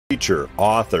Teacher,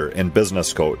 author, and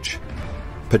business coach.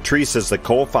 Patrice is the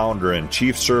co-founder and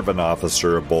chief servant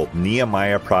officer of both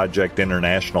Nehemiah Project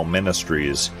International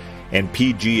Ministries and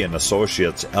PG and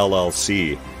Associates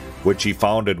LLC, which he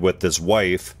founded with his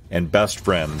wife and best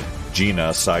friend,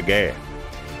 Gina Sage.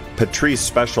 Patrice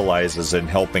specializes in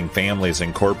helping families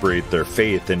incorporate their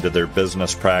faith into their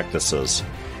business practices,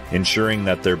 ensuring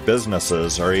that their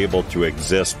businesses are able to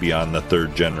exist beyond the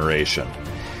third generation.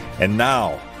 And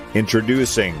now,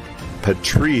 introducing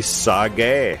Patrice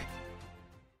Sage.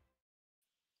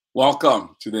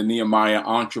 Welcome to the Nehemiah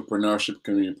Entrepreneurship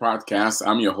Community Podcast.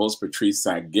 I'm your host, Patrice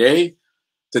Sage.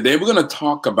 Today, we're going to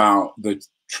talk about the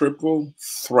triple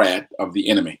threat of the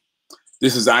enemy.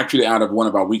 This is actually out of one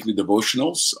of our weekly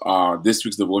devotionals. This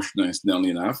week's devotional, incidentally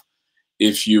enough.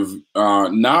 If you've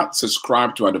not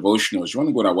subscribed to our devotionals, you want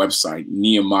to go to our website,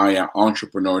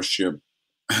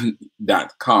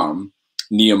 NehemiahEntrepreneurs.com,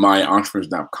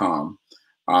 NehemiahEntrepreneurs.com.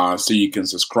 So you can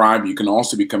subscribe. You can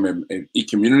also become a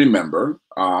community member,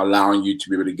 allowing you to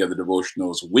be able to get the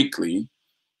devotionals weekly,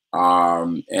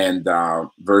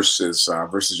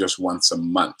 versus just once a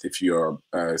month if you're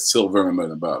a silver member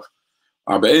and above.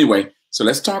 But anyway, so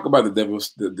let's talk about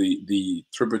the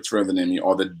triple threat of the enemy,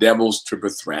 or the devil's triple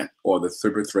threat, or the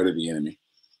triple threat of the enemy.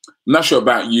 I'm not sure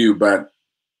about you, but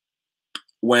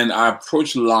when I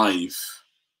approach life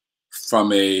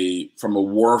from a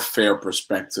warfare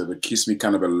perspective, it keeps me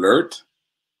kind of alert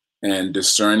and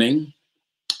discerning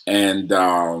and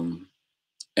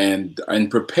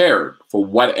prepared for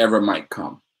whatever might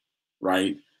come,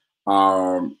 right?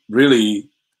 The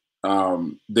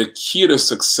key to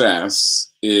success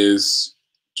is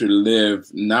to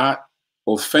live not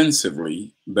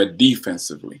offensively, but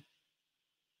defensively,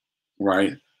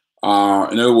 right?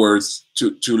 In other words,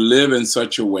 to live in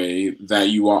such a way that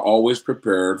you are always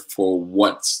prepared for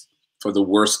the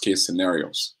worst case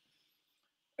scenarios.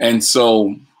 And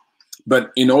so,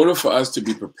 but in order for us to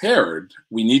be prepared,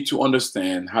 we need to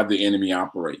understand how the enemy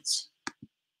operates.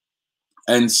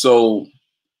 And so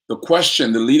the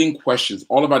leading questions,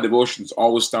 all of our devotions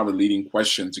always start with leading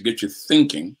questions to get you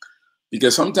thinking,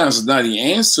 because sometimes it's not the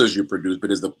answers you produce,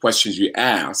 but it's the questions you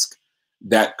ask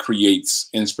that creates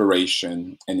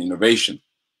inspiration and innovation.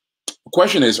 The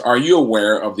question is, are you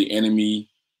aware of the enemy,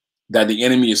 that the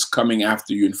enemy is coming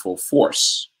after you in full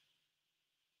force?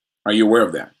 Are you aware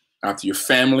of that? After your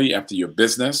family, after your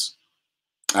business,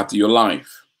 after your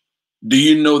life? Do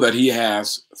you know that he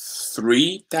has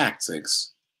 3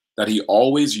 tactics that he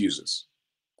always uses?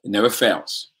 It never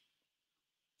fails.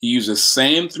 He uses the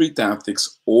same 3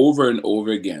 tactics over and over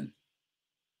again.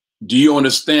 Do you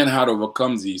understand how to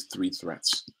overcome these 3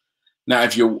 threats? Now,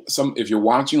 if you're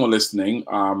watching or listening,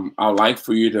 I'd like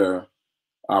for you to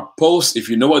post, if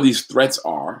you know what these threats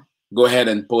are, go ahead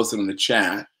and post it in the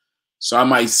chat, so I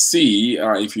might see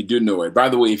if you do know it. By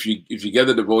the way, if you get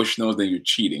the devotionals, then you're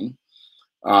cheating.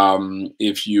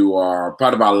 If you are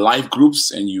part of our life groups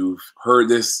and you've heard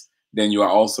this, then you are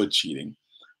also cheating.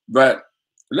 But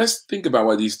let's think about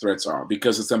what these threats are,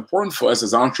 because it's important for us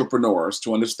as entrepreneurs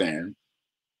to understand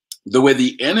the way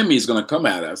the enemy is going to come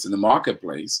at us in the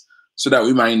marketplace, so that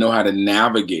we might know how to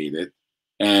navigate it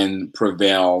and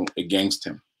prevail against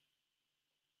him.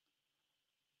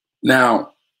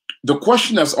 Now, the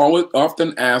question that's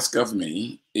often asked of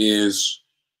me is,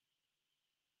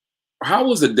 how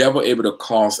was the devil able to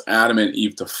cause Adam and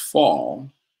Eve to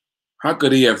fall? How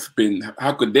could they have been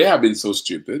so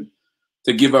stupid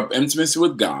to give up intimacy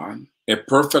with God, a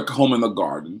perfect home in the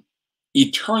garden,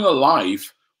 eternal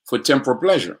life for temporal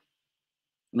pleasure?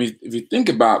 I mean, if you think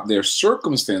about their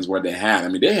circumstance where they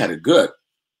had, they had it good.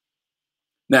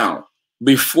 Now,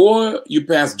 before you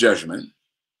pass judgment,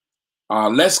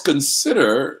 let's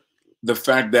consider the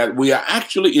fact that we are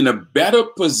actually in a better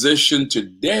position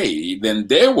today than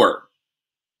they were.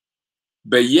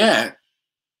 But yet,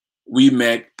 we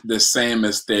make the same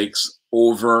mistakes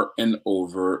over and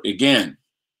over again.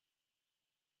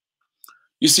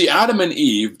 You see, Adam and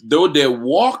Eve, though they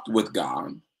walked with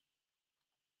God,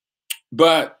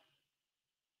 but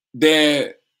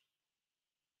they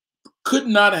could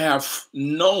not have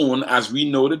known, as we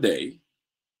know today,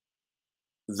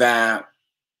 that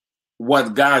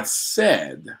what God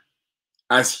said,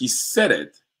 as he said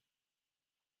it,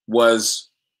 was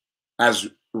as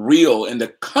real in the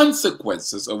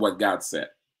consequences of what God said.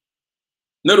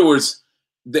 In other words,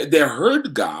 they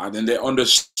heard God and they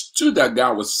understood that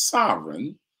God was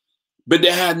sovereign, but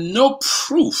they had no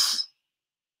proof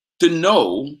to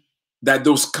know that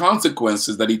those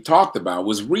consequences that he talked about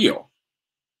was real.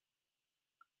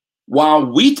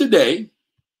 While we today,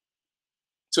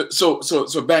 so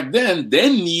back then, they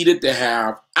needed to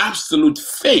have absolute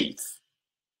faith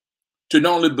to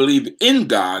not only believe in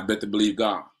God, but to believe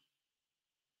God.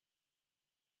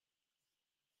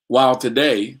 While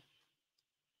today,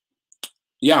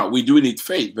 yeah, we do need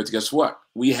faith, but guess what?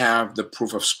 We have the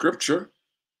proof of Scripture.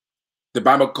 The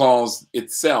Bible calls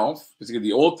itself, particularly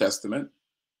the Old Testament,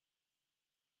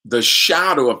 the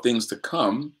shadow of things to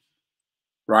come,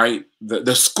 right?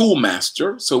 The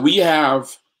schoolmaster. So we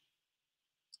have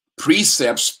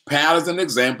precepts, patterns, and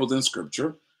examples in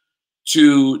Scripture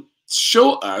to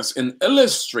show us and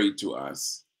illustrate to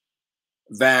us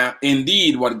that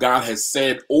indeed what God has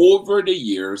said over the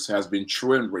years has been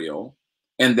true and real,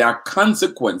 and there are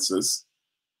consequences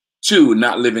to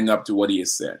not living up to what he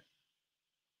has said.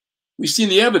 We've seen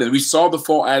the evidence. We saw the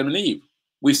fall, Adam and Eve.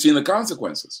 We've seen the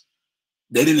consequences.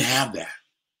 They didn't have that.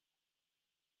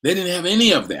 They didn't have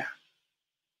any of that.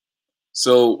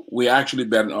 So we're actually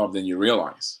better off than you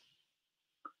realize.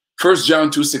 1 John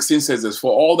 2:16 says this,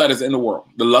 for all that is in the world,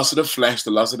 the lust of the flesh,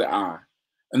 the lust of the eye,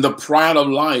 and the pride of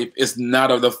life is not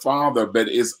of the Father, but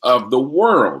is of the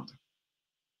world.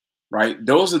 Right?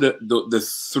 Those are the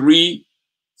three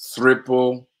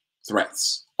triple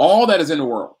threats. All that is in the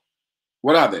world.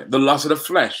 What are they? The lust of the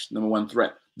flesh, number one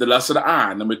threat. The lust of the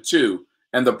eye, number two,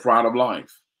 and the pride of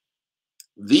life.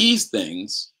 These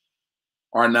things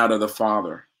are not of the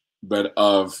Father, but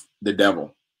of the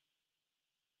devil.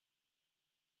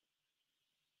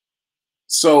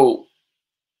 So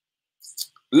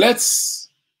let's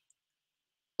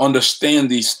understand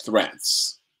these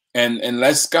threats and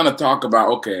let's kind of talk about,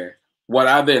 okay, what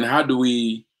are they and how do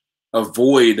we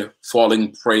avoid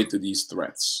falling prey to these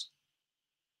threats?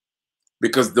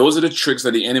 Because those are the tricks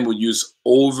that the enemy will use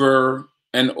over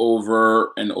and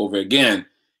over and over again.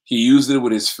 He used it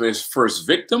with his first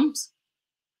victims,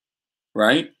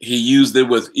 right? He used it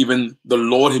with even the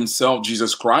Lord himself,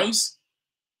 Jesus Christ.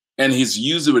 And he's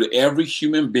used it with every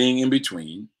human being in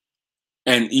between,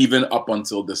 and even up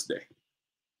until this day.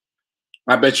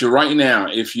 I bet you right now,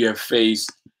 if you have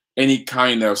faced any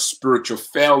kind of spiritual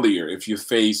failure, if you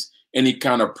face any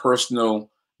kind of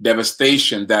personal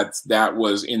devastation that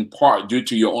was in part due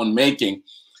to your own making,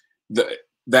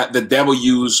 that the devil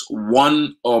used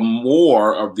one or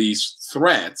more of these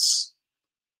threats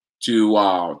to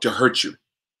hurt you.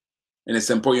 And it's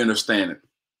important you understand it.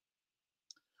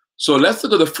 So let's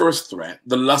look at the first threat,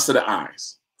 the lust of the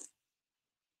eyes.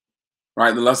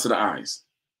 Right, the lust of the eyes.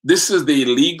 This is the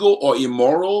illegal or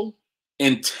immoral,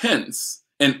 intense,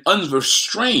 and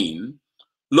unrestrained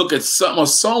look at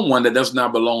someone that does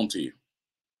not belong to you.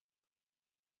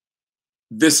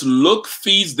 This look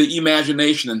feeds the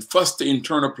imagination and fosters the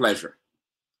internal pleasure.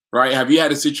 Right? Have you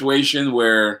had a situation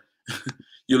where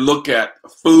you look at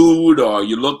food, or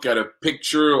you look at a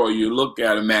picture, or you look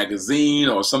at a magazine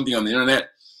or something on the internet,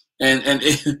 and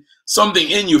something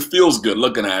in you feels good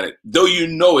looking at it, though you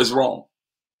know it's wrong.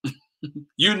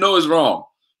 You know it's wrong.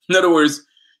 In other words,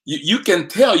 you can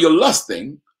tell you're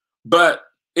lusting, but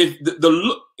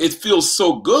it feels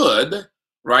so good,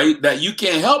 right, that you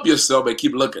can't help yourself but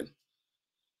keep looking.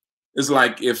 It's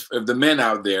like if the men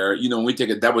out there, when we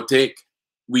take a double take,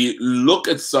 we look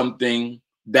at something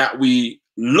that we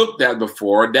looked at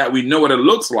before, that we know what it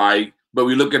looks like, but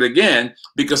we look at it again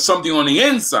because something on the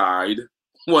inside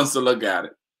wants to look at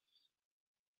it.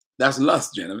 That's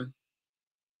lust, gentlemen.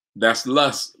 That's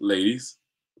lust, ladies.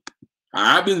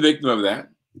 I've been victim of that.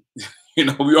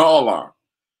 We all are.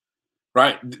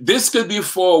 Right? This could be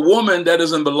for a woman that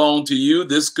doesn't belong to you.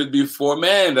 This could be for a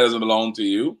man that doesn't belong to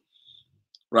you.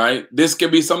 Right? This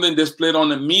could be something displayed on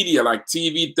the media like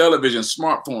TV, television,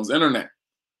 smartphones, internet.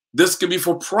 This could be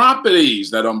for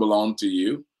properties that don't belong to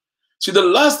you. See, the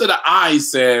lust of the eye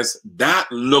says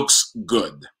that looks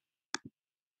good.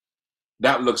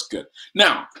 That looks good.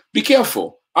 Now, be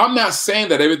careful. I'm not saying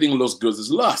that everything looks good is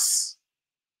lust,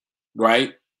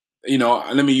 right?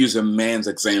 Let me use a man's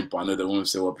example. I know the woman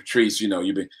say, well, Patrice,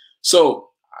 you've been. So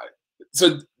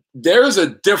there is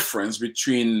a difference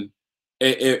between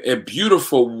a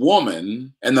beautiful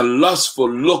woman and a lustful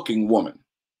looking woman,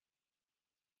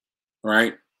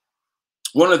 right?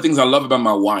 One of the things I love about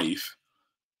my wife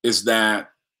is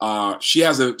that she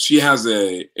has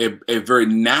a very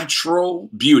natural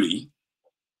beauty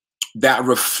that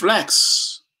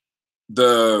reflects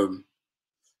the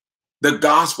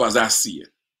gospel as I see it,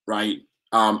 right?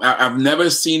 I've never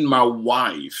seen my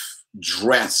wife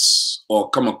dress or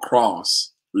come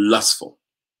across lustful,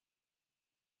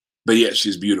 but yet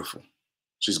she's beautiful.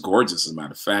 She's gorgeous, as a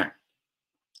matter of fact.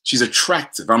 She's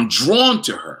attractive. I'm drawn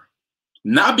to her,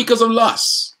 not because of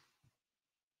lust,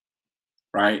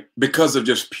 right? Because of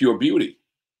just pure beauty.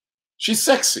 She's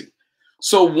sexy.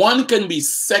 So one can be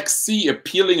sexy,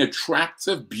 appealing,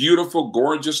 attractive, beautiful,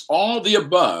 gorgeous, all the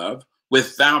above,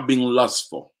 without being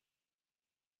lustful.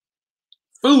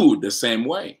 Food, the same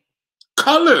way.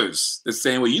 Colors, the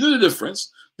same way. You know the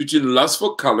difference between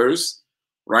lustful colors,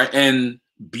 right, and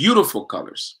beautiful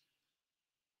colors.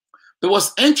 But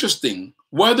what's interesting,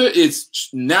 whether it's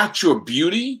natural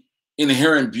beauty,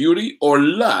 inherent beauty, or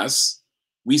lust,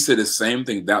 we say the same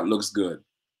thing. That looks good,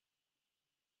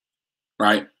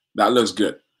 right? That looks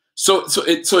good. So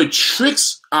it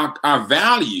tricks our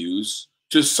values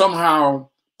to somehow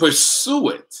pursue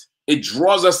it. It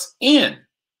draws us in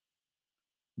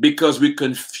because we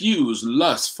confuse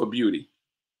lust for beauty.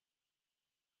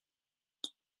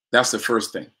 That's the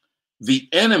first thing. The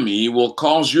enemy will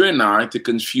cause you and I to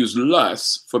confuse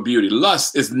lust for beauty.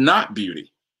 Lust is not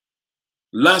beauty.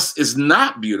 Lust is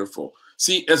not beautiful.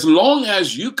 See, as long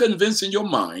as you convince in your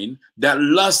mind that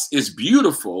lust is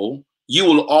beautiful, you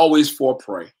will always fall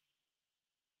prey.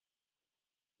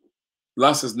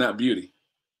 Lust is not beauty.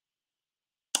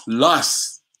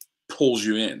 Lust pulls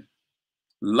you in.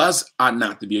 Lust ought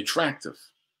not to be attractive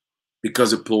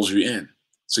because it pulls you in.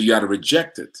 So you got to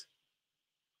reject it.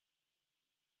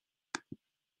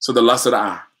 So the lust of the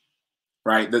eye,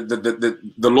 right? The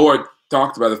Lord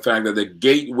talked about the fact that the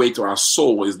gateway to our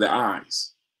soul is the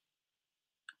eyes.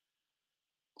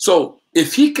 So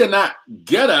if he cannot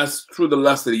get us through the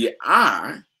lust of the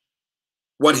eye,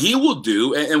 what he will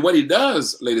do, and what he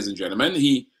does, ladies and gentlemen,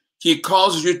 he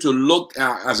calls you to look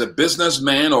at, as a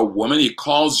businessman or woman, he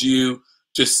calls you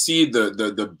to see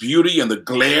the beauty and the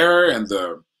glare and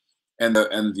the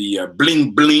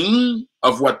bling bling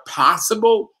of what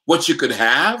possible, what you could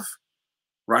have,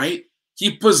 right?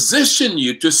 He positioned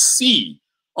you to see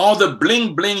all the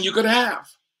bling bling you could have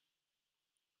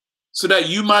so that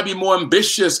you might be more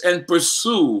ambitious and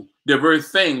pursue the very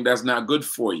thing that's not good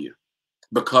for you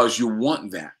because you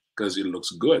want that, because it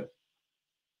looks good.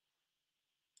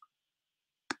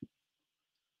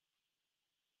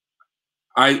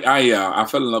 I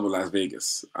fell in love with Las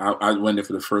Vegas. I went there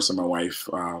for the first time with my wife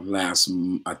last,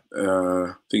 I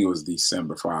think it was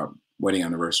December for our wedding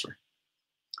anniversary.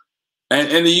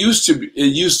 And it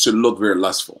used to look very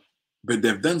lustful, but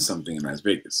they've done something in Las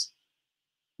Vegas.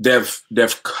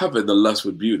 They've covered the lust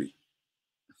with beauty.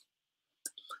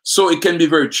 So it can be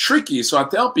very tricky. So I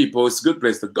tell people it's a good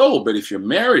place to go, but if you're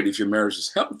married, if your marriage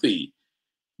is healthy,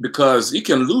 because you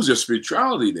can lose your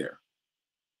spirituality there.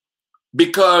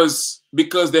 Because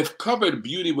they've covered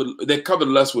beauty they covered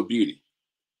lust with beauty,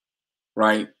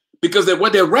 right? Because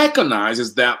what they recognize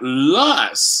is that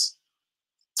lust,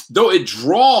 though it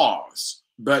draws,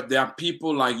 but there are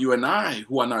people like you and I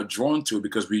who are not drawn to it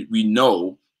because we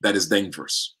know that it's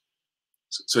dangerous.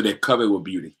 So they're covered with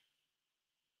beauty.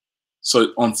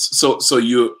 So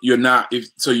you're not,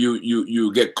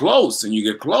 you get close and you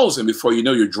get close, and before you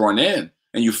know, you're drawn in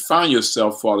and you find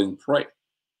yourself falling prey.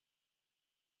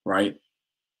 Right?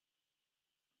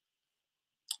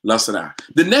 Lust of the eye.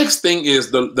 The next thing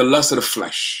is the lust of the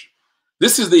flesh.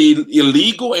 This is the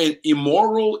illegal and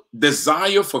immoral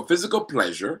desire for physical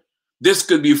pleasure. This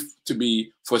could be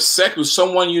for sex with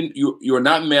someone you're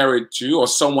not married to, or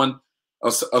someone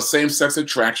of same-sex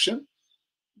attraction.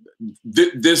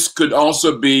 This could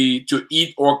also be to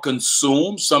eat or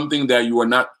consume something that you are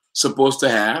not supposed to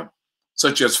have,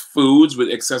 such as foods with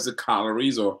excessive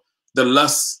calories, or the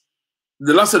lust.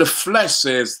 The lust of the flesh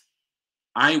says,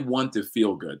 I want to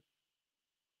feel good,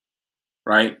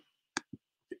 right?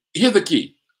 Here's the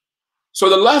key. So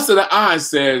the lust of the eye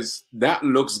says, that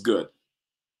looks good.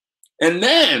 And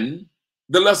then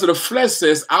the lust of the flesh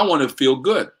says, I want to feel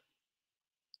good,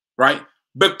 right?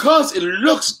 Because it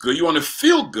looks good, you want to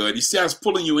feel good. You see how it's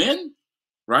pulling you in,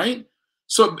 right?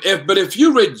 So, if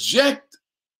you reject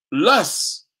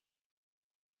lust,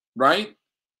 right,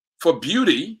 for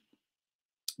beauty,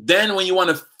 then when you want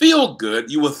to feel good,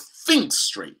 you will think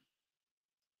straight.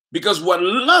 Because what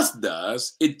lust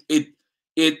does, it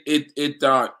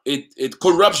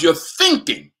corrupts your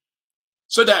thinking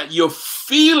so that your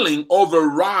feeling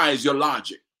overrides your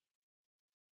logic.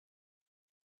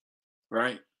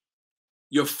 Right?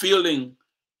 Your feeling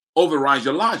overrides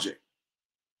your logic.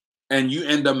 And you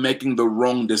end up making the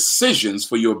wrong decisions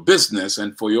for your business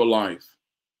and for your life.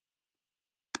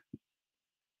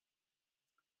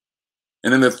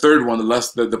 And then the third one,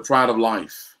 the pride of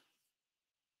life.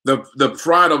 The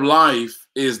pride of life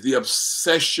is the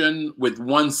obsession with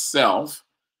oneself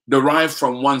derived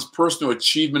from one's personal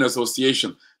achievement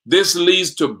association. This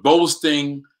leads to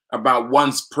boasting about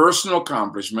one's personal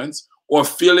accomplishments or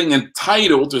feeling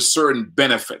entitled to certain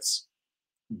benefits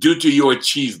due to your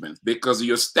achievement because of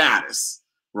your status,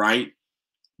 right?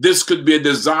 This could be a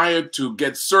desire to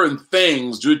get certain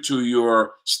things due to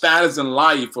your status in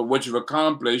life or what you've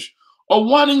accomplished, or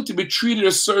wanting to be treated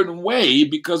a certain way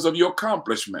because of your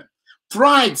accomplishment.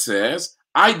 Pride says,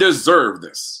 I deserve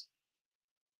this.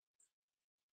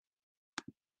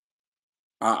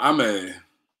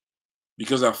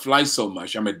 Because I fly so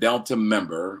much, I'm a Delta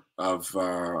member of,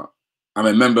 I'm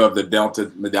a member of the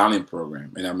Delta Medallion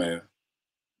Program, and I'm a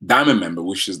Diamond member,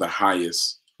 which is the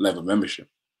highest level membership.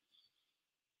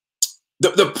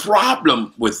 The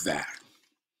problem with that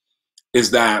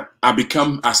is that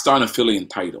I start to feel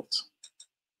entitled,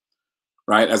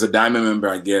 right? As a Diamond member,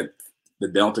 I get the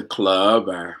Delta Club,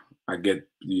 I get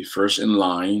the first in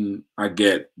line, I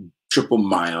get triple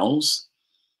miles,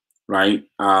 right?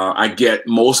 I get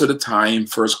most of the time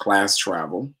first class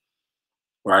travel,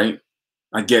 right?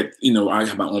 I get, I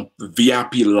have my own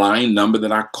VIP line number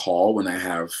that I call when I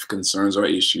have concerns or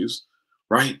issues,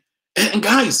 right? And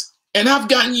guys, and I've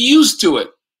gotten used to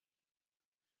it.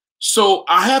 So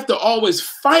I have to always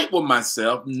fight with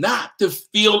myself not to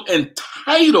feel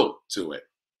entitled to it.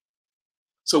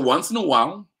 So once in a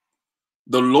while,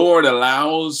 the Lord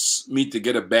allows me to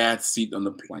get a bad seat on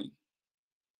the plane,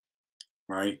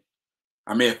 right?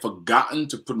 I may have forgotten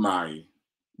to put my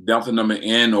Delta number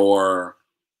in, or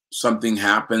something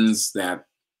happens that,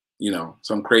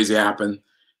 some crazy happened,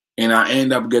 and I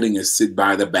end up getting a seat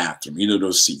by the bathroom.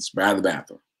 Those seats by the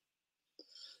bathroom.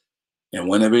 And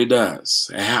whenever it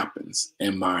does, it happens,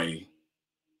 and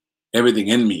everything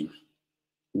in me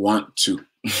want to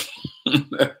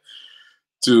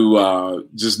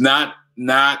just not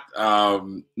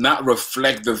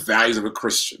reflect the values of a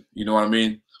Christian. You know what I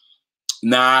mean?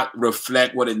 Not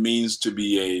reflect what it means to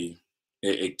be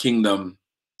a kingdom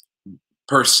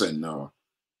person, or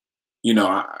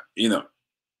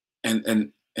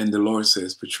and the Lord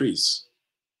says, Patrice,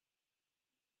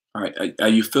 are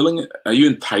you feeling it? Are you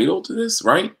entitled to this,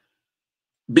 right?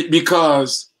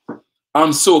 Because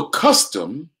I'm so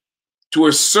accustomed to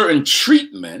a certain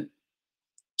treatment,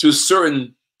 to a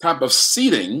certain type of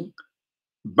seating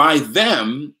by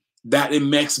them, that it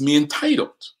makes me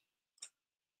entitled.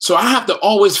 So I have to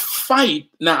always fight.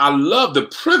 Now, I love the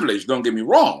privilege, don't get me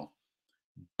wrong,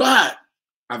 but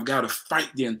I've got to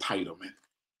fight the entitlement.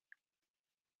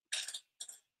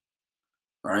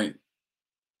 All right?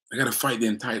 I got to fight the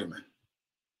entitlement.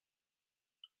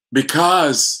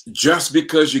 Because just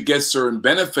because you get certain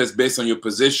benefits based on your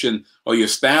position or your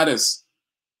status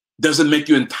doesn't make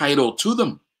you entitled to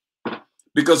them.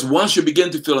 Because once you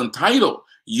begin to feel entitled,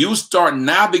 you start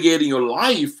navigating your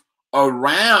life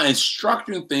around and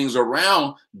structuring things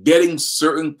around getting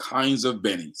certain kinds of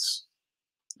bennies.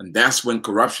 And that's when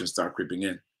corruption starts creeping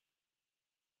in.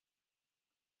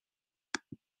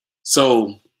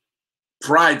 So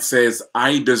pride says,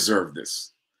 I deserve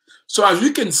this. So as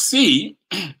you can see,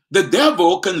 the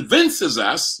devil convinces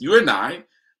us, you and I,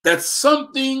 that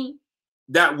something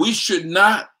that we should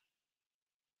not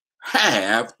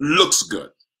have looks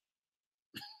good,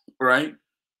 right?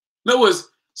 In other words,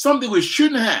 something we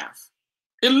shouldn't have,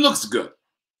 it looks good,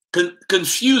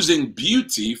 confusing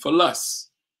beauty for lust.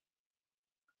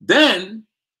 Then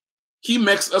he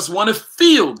makes us want to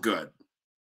feel good,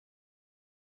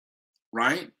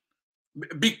 right?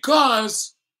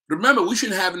 Because, remember, we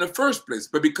shouldn't have in the first place,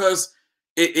 but because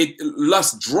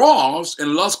lust draws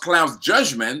and lust clouds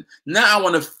judgment, now I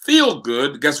want to feel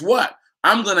good. Guess what?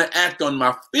 I'm going to act on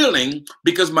my feeling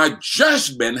because my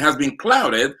judgment has been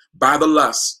clouded by the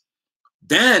lust.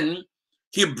 Then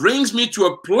he brings me to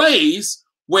a place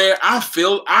where I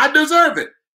feel I deserve it.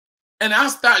 And I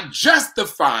start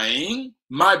justifying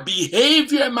my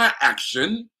behavior and my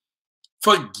action,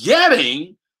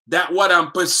 forgetting that what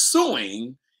I'm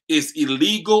pursuing is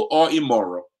illegal or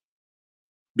immoral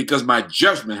because my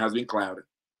judgment has been clouded.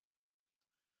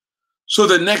 So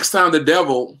the next time the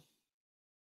devil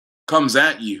comes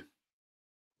at you,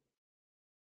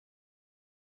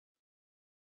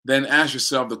 then ask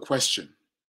yourself the question,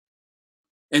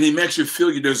 and he makes you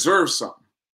feel you deserve something.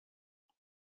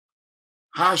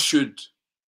 How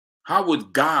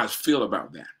would God feel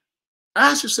about that?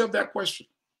 Ask yourself that question.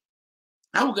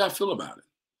 How would God feel about it?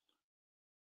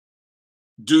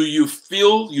 Do you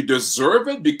feel you deserve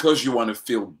it because you want to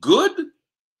feel good?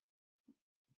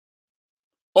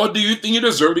 Or do you think you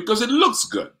deserve it because it looks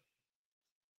good?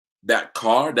 That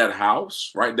car, that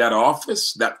house, right? That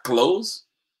office, that clothes.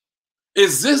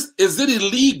 Is it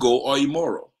illegal or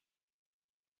immoral?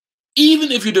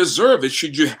 Even if you deserve it,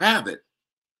 should you have it?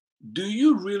 Do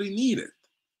you really need it?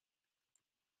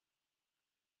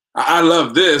 I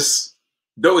love this.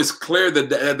 Though it's clear that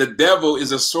the devil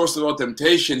is a source of all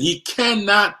temptation, he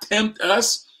cannot tempt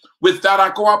us without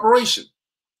our cooperation.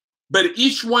 But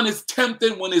each one is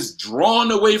tempted when it's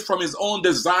drawn away from his own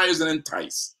desires and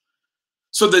enticed.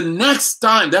 So the next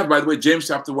time, that by the way, James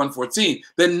chapter 1:14,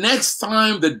 the next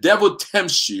time the devil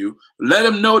tempts you, let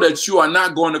him know that you are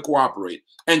not going to cooperate.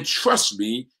 And trust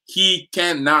me, he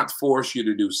cannot force you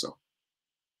to do so.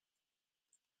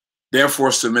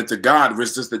 Therefore, submit to God,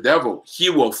 resist the devil. He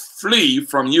will flee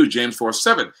from you, James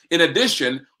 4:7. In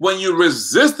addition, when you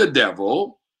resist the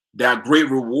devil, there are great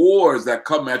rewards that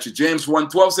come at you. James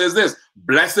 1:12 says this,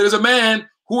 blessed is a man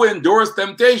who endures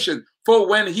temptation, for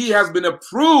when he has been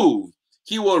approved,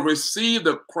 he will receive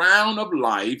the crown of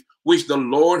life, which the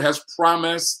Lord has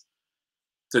promised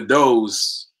to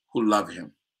those who love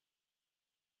him.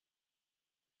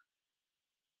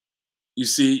 You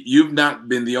see, you've not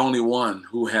been the only one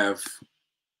who have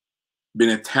been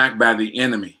attacked by the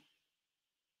enemy.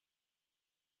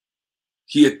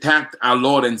 He attacked our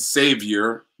Lord and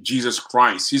Savior, Jesus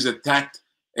Christ. He's attacked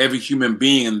every human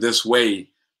being in this way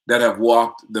that have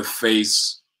walked the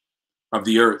face of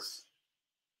the earth.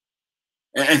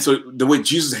 And so the way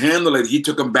Jesus handled it, he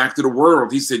took him back to the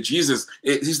world. He said, he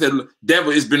said,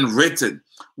 devil, it's been written.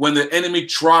 When the enemy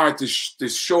tried to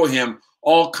show him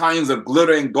all kinds of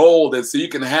glitter and gold and so you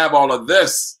can have all of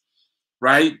this,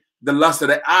 right? The lust of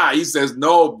the eye, he says,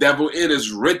 no, devil, it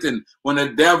is written. When the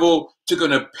devil took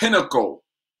on a pinnacle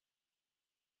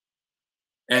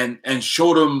and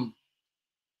showed him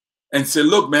and said,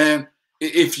 look, man,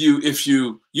 if you're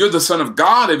the son of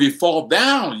God, if you fall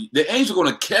down, the angel are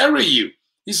going to carry you.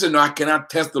 He said, no, I cannot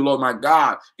test the Lord my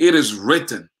God. It is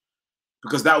written.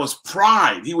 Because that was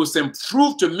pride. He was saying,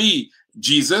 prove to me,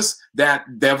 Jesus,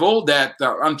 that devil,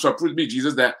 I'm sorry, prove to me,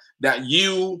 Jesus, that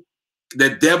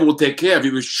the devil will take care of you.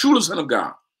 He was truly the Son of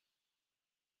God.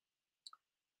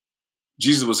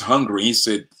 Jesus was hungry. He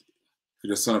said, to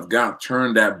the Son of God,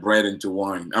 turn that bread into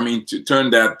wine. I mean, to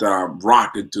turn that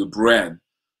rock into bread.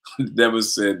 The devil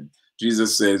said,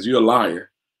 Jesus says, you're a liar.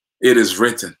 It is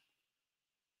written.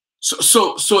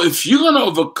 So if you're going to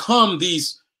overcome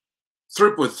these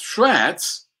triple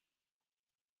threats,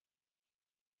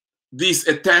 these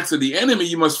attacks of the enemy,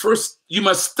 you must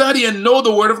study and know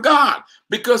the word of God,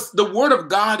 because the word of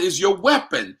God is your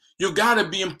weapon. You got to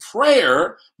be in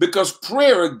prayer, because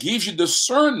prayer gives you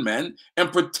discernment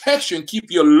and protection,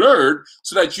 keep you alert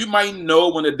so that you might know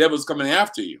when the devil's coming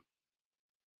after you.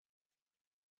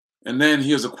 And then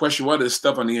here's a question, what is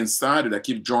stuff on the inside that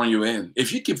keeps drawing you in?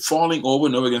 If you keep falling over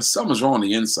and over again, something's wrong on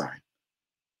the inside.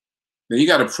 Then you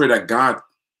got to pray that God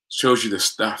shows you the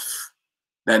stuff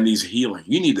that needs healing.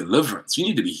 You need deliverance. You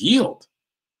need to be healed.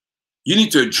 You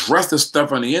need to address the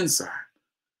stuff on the inside.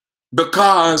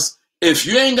 Because if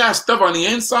you ain't got stuff on the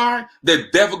inside, the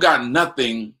devil got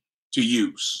nothing to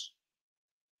use.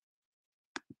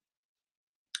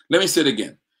 Let me say it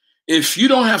again. If you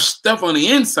don't have stuff on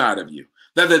the inside of you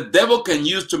that the devil can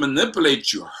use to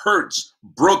manipulate you, hurts,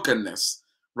 brokenness,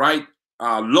 right?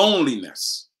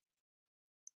 Loneliness,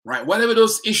 right? Whatever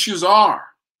those issues are,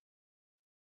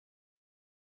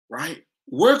 right?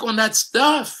 Work on that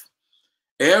stuff.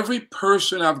 Every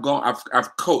person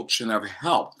I've coached and I've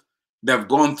helped, they've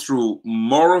gone through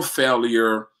moral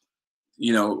failure,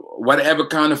 whatever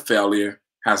kind of failure,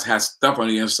 has stuff on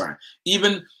the inside.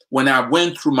 Even when I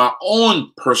went through my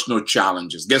own personal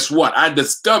challenges, guess what? I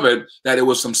discovered that there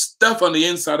was some stuff on the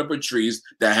inside of Patrice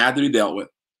that had to be dealt with.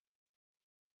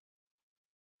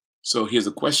 So here's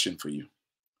a question for you.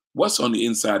 What's on the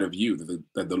inside of you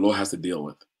that the Lord has to deal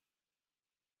with?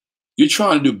 You're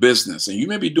trying to do business and you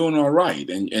may be doing all right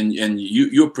and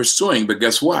you're pursuing, but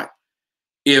guess what?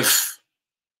 If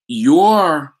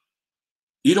you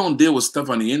don't deal with stuff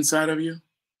on the inside of you,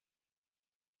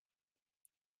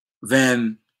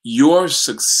 then your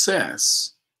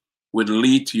success would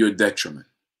lead to your detriment.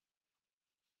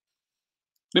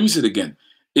 Let me say it again.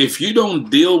 If you don't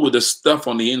deal with the stuff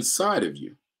on the inside of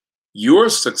you, your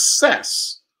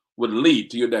success would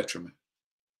lead to your detriment.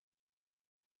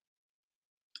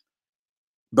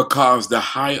 Because the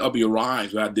higher up you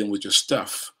rise without dealing with your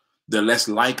stuff, the less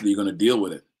likely you're going to deal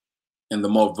with it. And the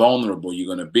more vulnerable you're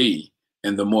going to be.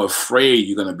 And the more afraid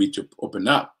you're going to be to open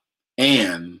up.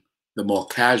 And the more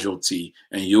casualty,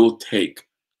 and you'll take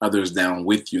others down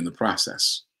with you in the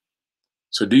process.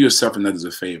 So do yourself and others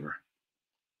a favor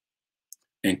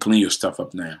and clean your stuff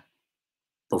up now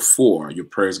before your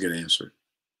prayers get answered.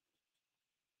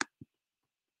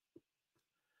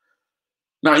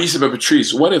 Now, you said, but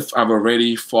Patrice, what if I've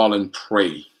already fallen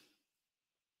prey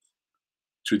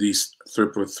to these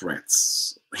triple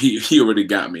threats? He already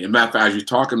got me. In fact, as you're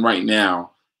talking right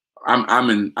now, I'm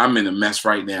in a mess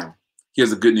right now.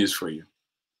 Here's the good news for you.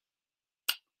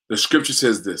 The scripture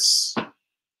says this,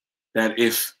 that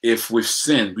if we've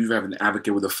sinned, we have an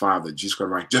advocate with the Father, Jesus Christ,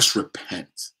 right? Just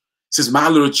repent. says, my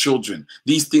little children,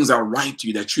 these things are right to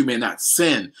you that you may not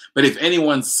sin. But if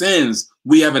anyone sins,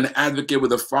 we have an advocate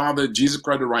with the Father, Jesus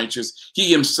Christ the righteous.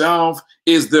 He himself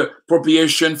is the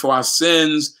propitiation for our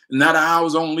sins, not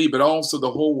ours only, but also the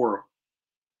whole world.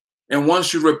 And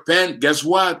once you repent, guess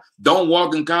what? Don't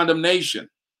walk in condemnation.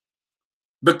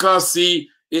 Because see,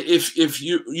 if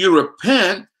you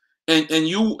repent and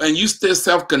you still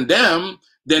self-condemn,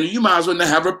 then you might as well not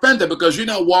have repented, because you're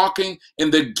not walking in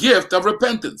the gift of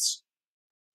repentance.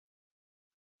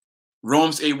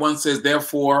 Romans 8:1 says,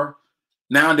 therefore,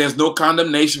 now there's no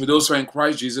condemnation for those who are in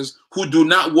Christ Jesus, who do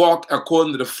not walk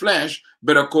according to the flesh,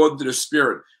 but according to the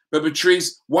Spirit. But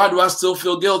Patrice, why do I still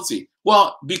feel guilty?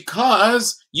 Well,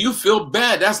 because you feel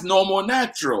bad. That's normal,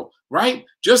 natural, right?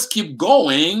 Just keep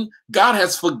going. God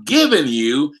has forgiven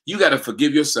you. You got to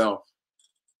forgive yourself.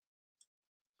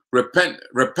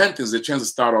 Repentance is a chance to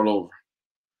start all over.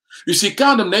 You see,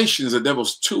 condemnation is the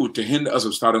devil's tool to hinder us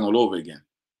from starting all over again.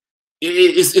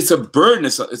 It's a burden.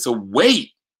 It's a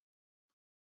weight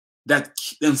that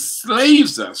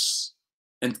enslaves us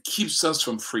and keeps us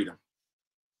from freedom.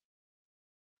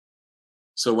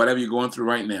 So whatever you're going through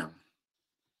right now,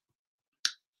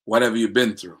 whatever you've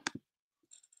been through,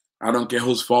 I don't care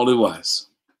whose fault it was,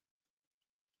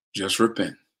 just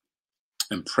repent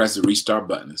and press the restart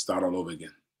button and start all over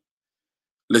again.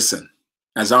 Listen,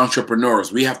 as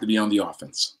entrepreneurs, we have to be on the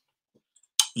offense.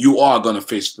 You are going to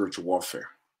face spiritual warfare.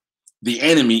 The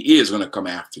enemy is going to come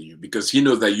after you because he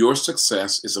knows that your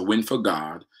success is a win for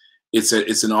God. It's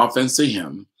an offense to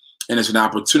him, and it's an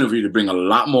opportunity for you to bring a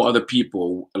lot more other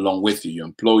people along with you, your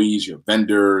employees, your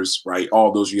vendors, right?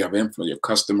 All those you have influence, your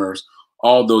customers,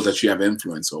 all those that you have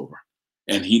influence over.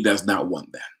 And he does not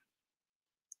want that.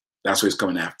 That's why he's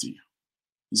coming after you.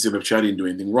 You say, but I didn't do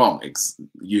anything wrong.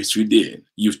 Yes, you did.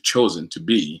 You've chosen to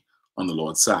be on the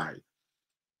Lord's side.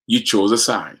 You chose a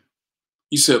side.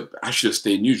 You said, I should have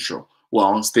stayed neutral.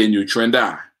 Well, stay neutral and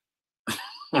die.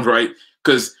 Right?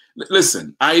 Because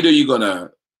listen, either you're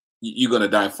gonna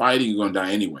die fighting, you're gonna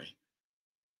die anyway.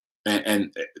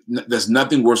 And there's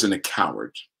nothing worse than a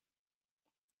coward.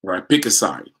 Right? Pick a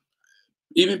side.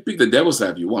 Even pick the devil's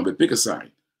side if you want, but pick a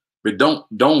side. But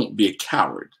don't be a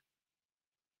coward.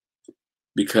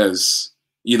 Because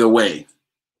either way,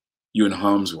 you're in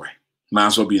harm's way. Might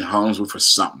as well be in harm's way for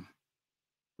something.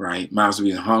 Right? Might as well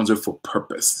be in harm's way for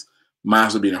purpose. Might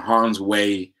as well be in harm's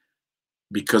way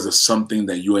because of something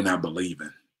that you and I believe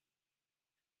in.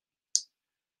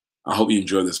 I hope you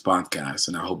enjoy this podcast,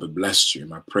 and I hope it blessed you.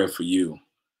 My prayer for you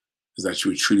is that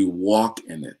you would truly walk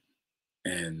in it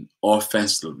and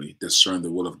offensively discern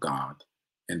the will of God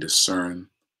and discern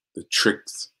the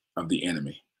tricks of the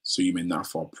enemy so you may not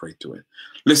fall prey to it.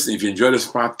 Listen, if you enjoy this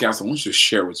podcast, I want you to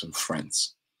share it with some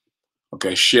friends.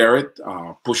 Okay, share it,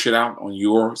 push it out on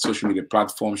your social media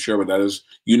platform, share with others.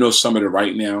 You know somebody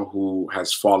right now who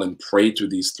has fallen prey to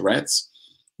these threats.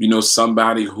 You know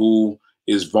somebody who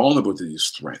is vulnerable to these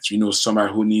threats. You know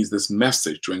somebody who needs this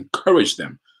message to encourage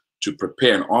them to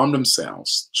prepare and arm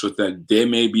themselves so that they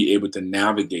may be able to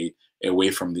navigate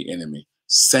away from the enemy.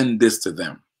 Send this to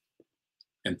them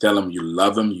and tell them you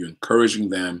love them, you're encouraging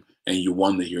them, and you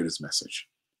want to hear this message.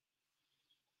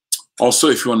 Also,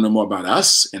 if you want to know more about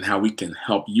us and how we can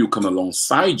help you, come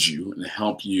alongside you and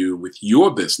help you with your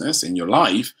business and your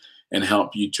life and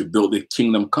help you to build a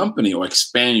kingdom company or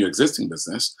expand your existing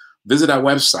business, visit our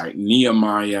website,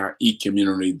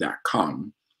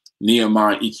 NehemiahEcommunity.com,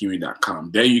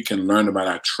 NehemiahEcommunity.com. There you can learn about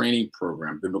our training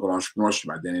program, Biblical Entrepreneurship,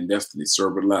 Identity and Destiny,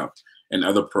 Serve with Love, and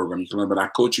other programs. You can learn about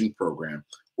our coaching program,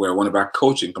 where one of our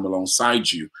coaching come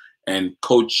alongside you and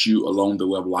coach you along the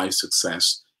way of life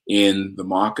success in the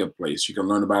marketplace. You can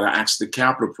learn about our Access to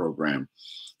Capital program.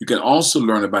 You can also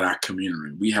learn about our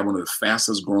community. We have one of the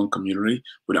fastest growing community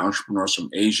with entrepreneurs from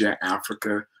Asia,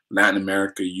 Africa, Latin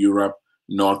America, Europe,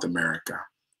 North America.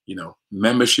 You know,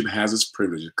 membership has its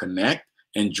privilege to connect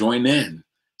and join in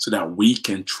so that we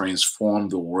can transform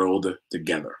the world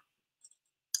together.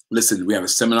 Listen, we have a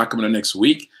seminar coming up next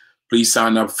week. Please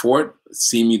sign up for it.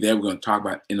 See me there. We're going to talk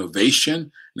about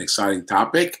innovation, an exciting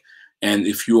topic. And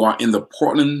if you are in the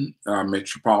Portland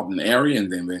metropolitan area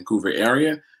and the Vancouver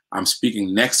area, I'm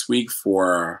speaking next week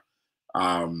for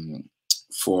a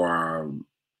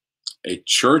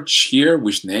church here,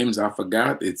 which names I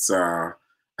forgot. It's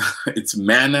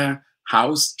Manor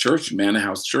House Church, Manor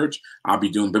House Church. I'll be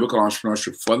doing biblical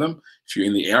entrepreneurship for them. If you're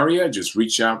in the area, just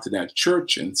reach out to that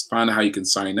church and find out how you can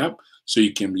sign up so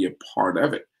you can be a part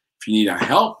of it. If you need our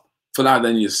help, fill out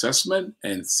any assessment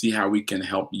and see how we can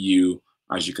help you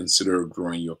as you consider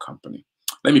growing your company.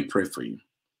 Let me pray for you.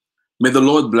 May the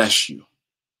Lord bless you.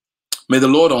 May the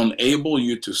Lord enable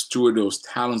you to steward those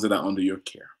talents that are under your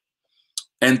care.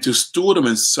 and to steward them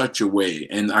in such a way,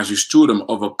 and as you steward them,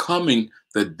 overcoming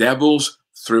the devil's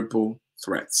triple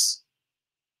threats,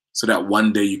 so that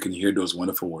one day you can hear those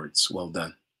wonderful words, well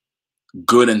done,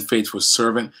 good and faithful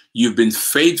servant. You've been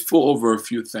faithful over a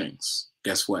few things.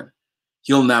 Guess what?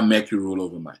 He'll not make you rule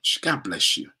over much. God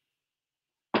bless you.